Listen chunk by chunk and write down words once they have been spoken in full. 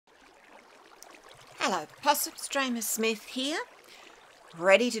Hello, Possums, Dreymasmith here,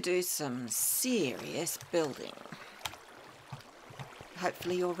 ready to do some serious building.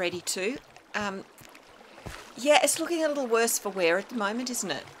 Hopefully you're ready too. Yeah, it's looking a little worse for wear at the moment,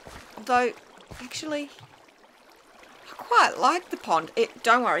 isn't it? Although, actually, I quite like the pond.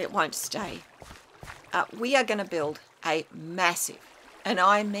 Don't worry, it won't stay. We are going to build a massive, and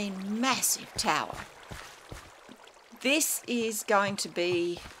I mean massive, tower. This is going to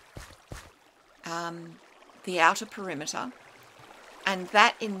be the outer perimeter, and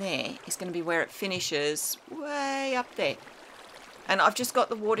that in there is going to be where it finishes way up there. And I've just got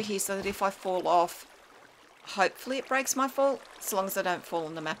the water here so that if I fall off, hopefully it breaks my fall, as long as I don't fall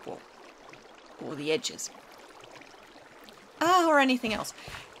on the map wall or the edges or anything else.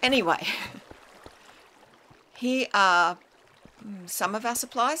 Anyway, here are some of our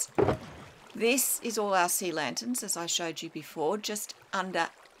supplies. This is all our sea lanterns, as I showed you before, just under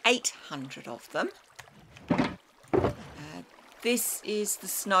 800 of them. This is the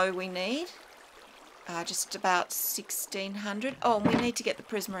snow we need, just about 1600. Oh, and we need to get the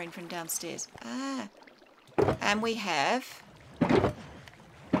prismarine from downstairs. And we have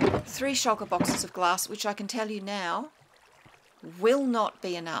 3 shulker boxes of glass, which I can tell you now will not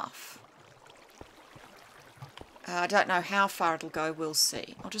be enough. I don't know how far it'll go, we'll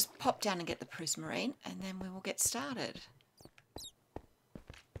see. I'll just pop down and get the prismarine, and then we will get started.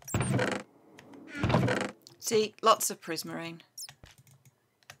 See, lots of prismarine.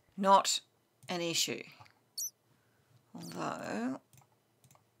 Not an issue. Although,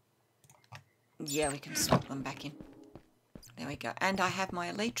 yeah, we can swap them back in. There we go. And I have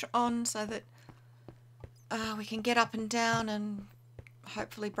my elytra on so that we can get up and down and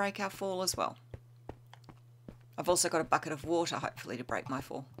hopefully break our fall as well. I've also got a bucket of water, hopefully, to break my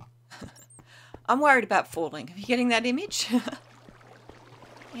fall. I'm worried about falling. Are you getting that image?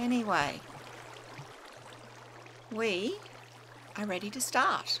 Anyway, we are ready to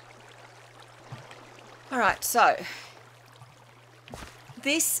start. Alright, so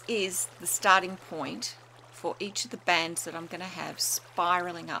this is the starting point for each of the bands that I'm going to have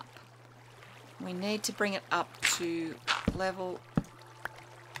spiraling up. We need to bring it up to level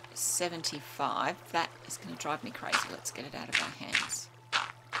 75. That is going to drive me crazy. Let's get it out of our hands.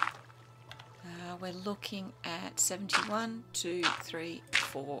 We're looking at 71, 2, 3,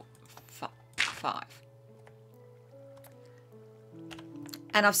 4, 5.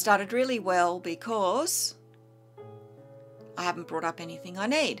 And I've started really well because I haven't brought up anything I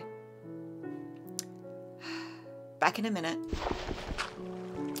need. Back in a minute.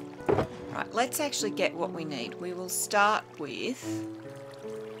 Right, let's actually get what we need. We will start with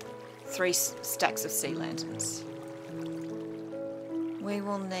 3 stacks of sea lanterns. We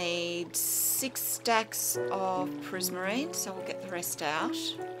will need 6 stacks of prismarine, so we'll get the rest out.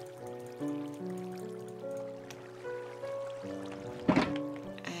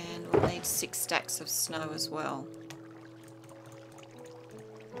 And we'll need 6 stacks of snow as well.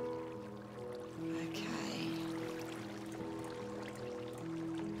 Okay.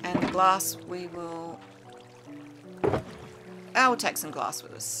 And the glass we will... we'll take some glass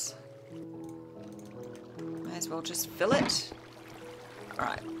with us. May as well just fill it.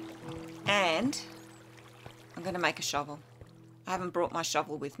 Alright, and I'm going to make a shovel. I haven't brought my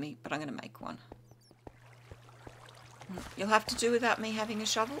shovel with me, but I'm going to make one. You'll have to do without me having a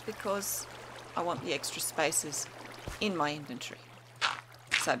shovel because I want the extra spaces in my inventory.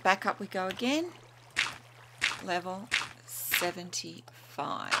 So back up we go again. Level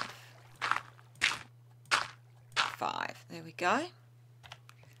 75. 5. There we go.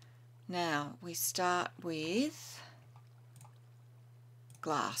 Now we start with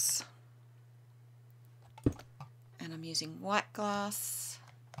glass, and I'm using white glass.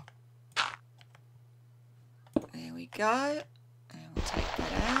 There we go, and we'll take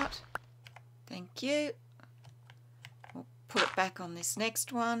that out. Thank you. We'll put it back on this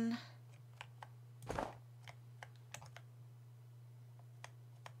next one.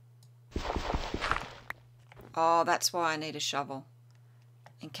 Oh, that's why I need a shovel,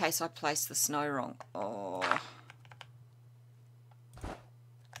 in case I place the snow wrong. Oh.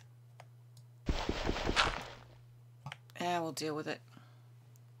 We'll deal with it.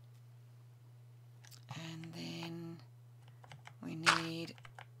 And then we need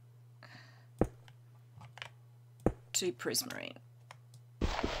 2 prismarine.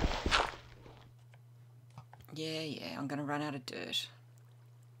 Yeah, I'm going to run out of dirt.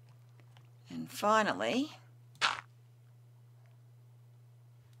 And finally,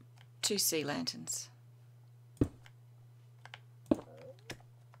 2 sea lanterns.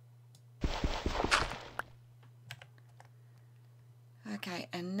 Okay,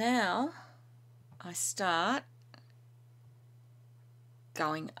 and now I start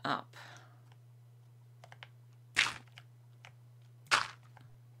going up.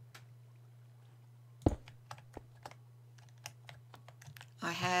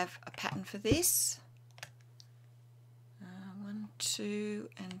 I have a pattern for this. 1, 2,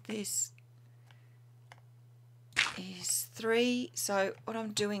 and this is 3. So what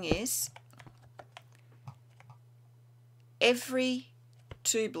I'm doing is every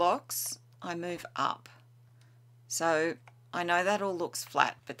 2 blocks I move up. So I know that all looks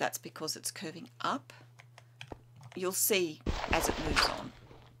flat, but that's because it's curving up. You'll see as it moves on.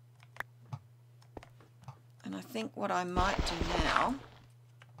 And I think what I might do now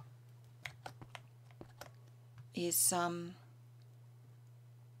is I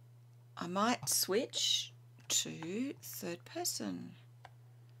might switch to third person.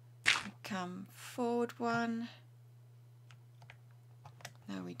 Come forward 1.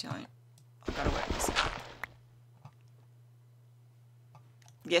 No, we don't. I've got to work this out.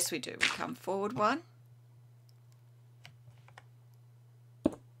 Yes, we do. We come forward 1.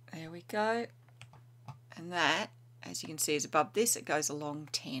 There we go. And that, as you can see, is above this. It goes along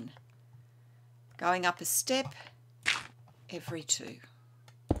 10. Going up a step every 2.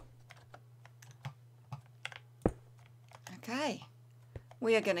 Okay.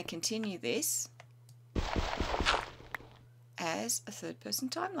 We are going to continue this as a third person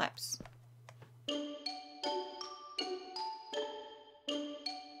time lapse.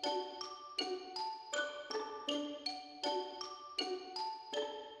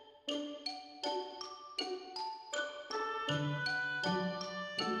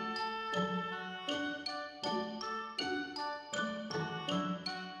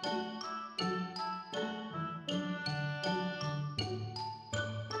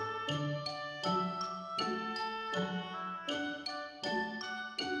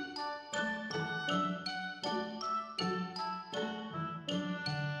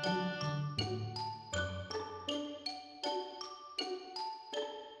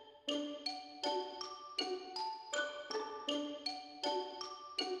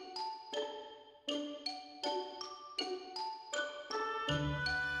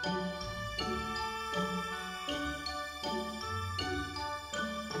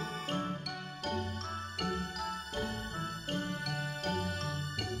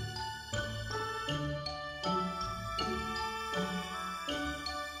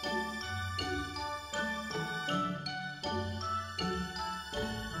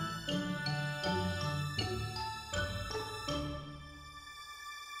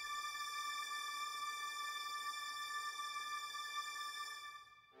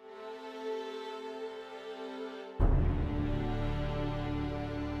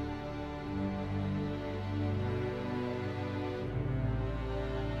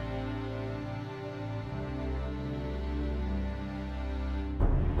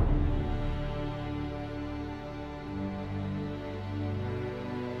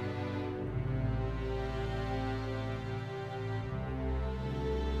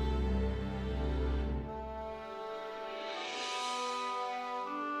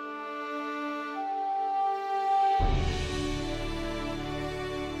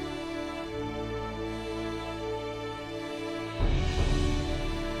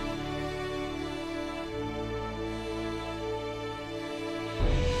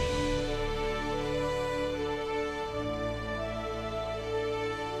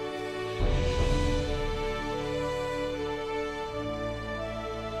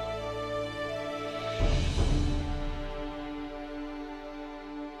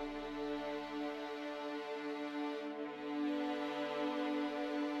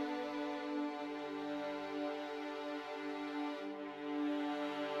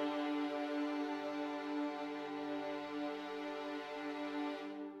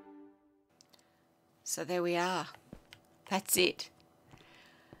 So there we are. That's it.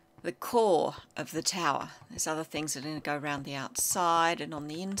 The core of the tower. There's other things that are going to go around the outside and on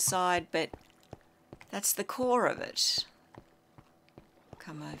the inside, but that's the core of it.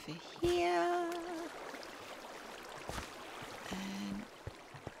 Come over here. And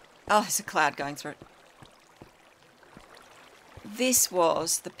oh, there's a cloud going through it. This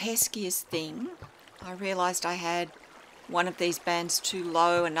was the peskiest thing. I realised I had one of these bands too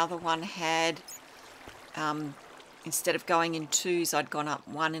low, another one had instead of going in 2s, I'd gone up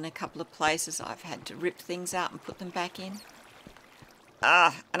 1 in a couple of places. I've had to rip things out and put them back in.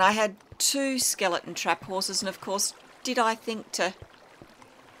 And I had 2 skeleton trap horses, and of course, did I think to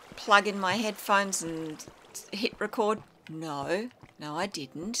plug in my headphones and hit record? No, I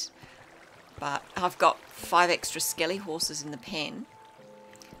didn't. But I've got 5 extra skelly horses in the pen.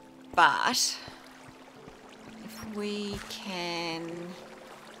 But we can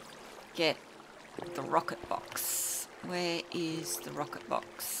get the rocket box. Where is the rocket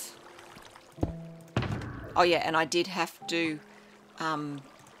box? Oh yeah, and I did have to, I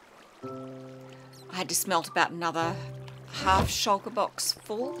had to smelt about another half shulker box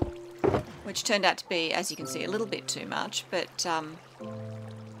full, which turned out to be, as you can see, a little bit too much, but no,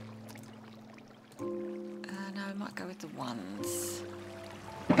 I might go with the ones.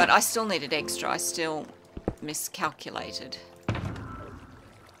 But I still needed extra. I still miscalculated,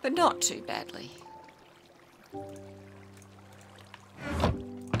 but not too badly. What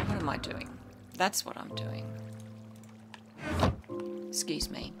am I doing? That's what I'm doing. Excuse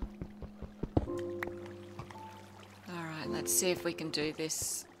me. Alright, let's see if we can do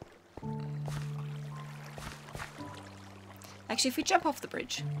this. Actually, if we jump off the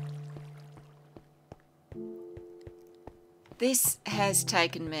bridge. This has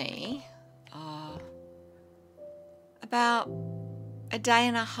taken me about a day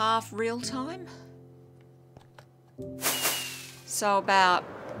and a half real time. So about,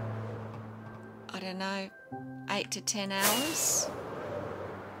 I don't know, 8 to 10 hours.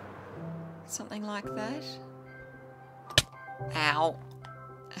 Something like that. Ow.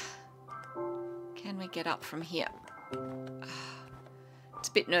 Can we get up from here? It's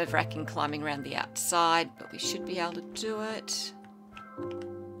a bit nerve-wracking climbing around the outside, but we should be able to do it.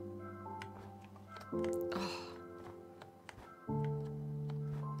 Oh.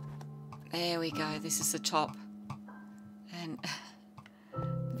 There we go. This is the top. And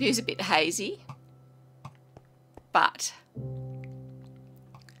the view's a bit hazy, but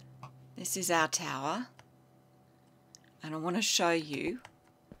this is our tower. And I want to show you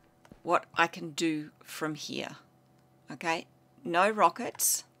what I can do from here. Okay? No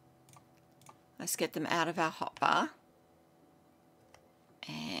rockets. Let's get them out of our hotbar.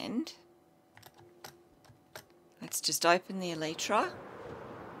 And let's just open the elytra.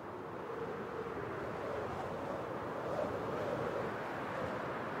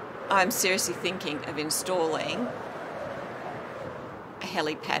 I'm seriously thinking of installing a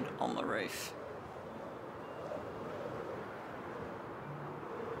helipad on the roof.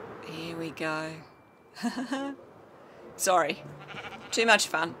 Here we go. Sorry, too much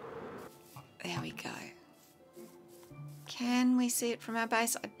fun. There we go. Can we see it from our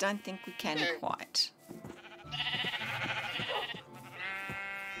base? I don't think we can quite.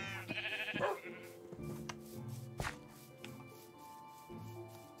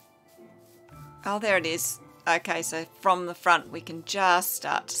 Oh, there it is. Okay, so from the front we can just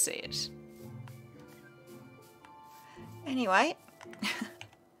start to see it. Anyway,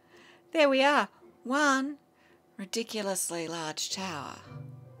 there we are. One ridiculously large tower.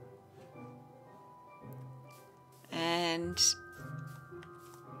 And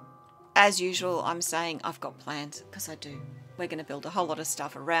as usual, I'm saying I've got plans, because I do. We're going to build a whole lot of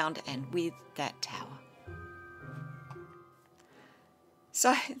stuff around and with that tower.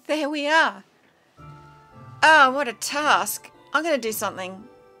 So there we are. Oh, what a task. I'm going to do something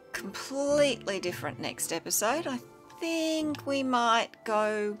completely different next episode. I think we might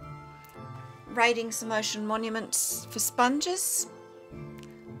go raiding some ocean monuments for sponges,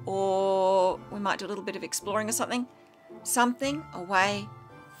 or we might do a little bit of exploring or something. Something away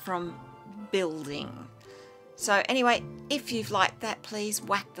from building. So anyway, if you've liked that, please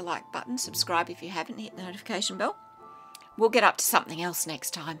whack the like button, subscribe if you haven't, hit the notification bell. We'll get up to something else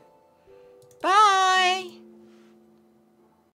next time. Bye!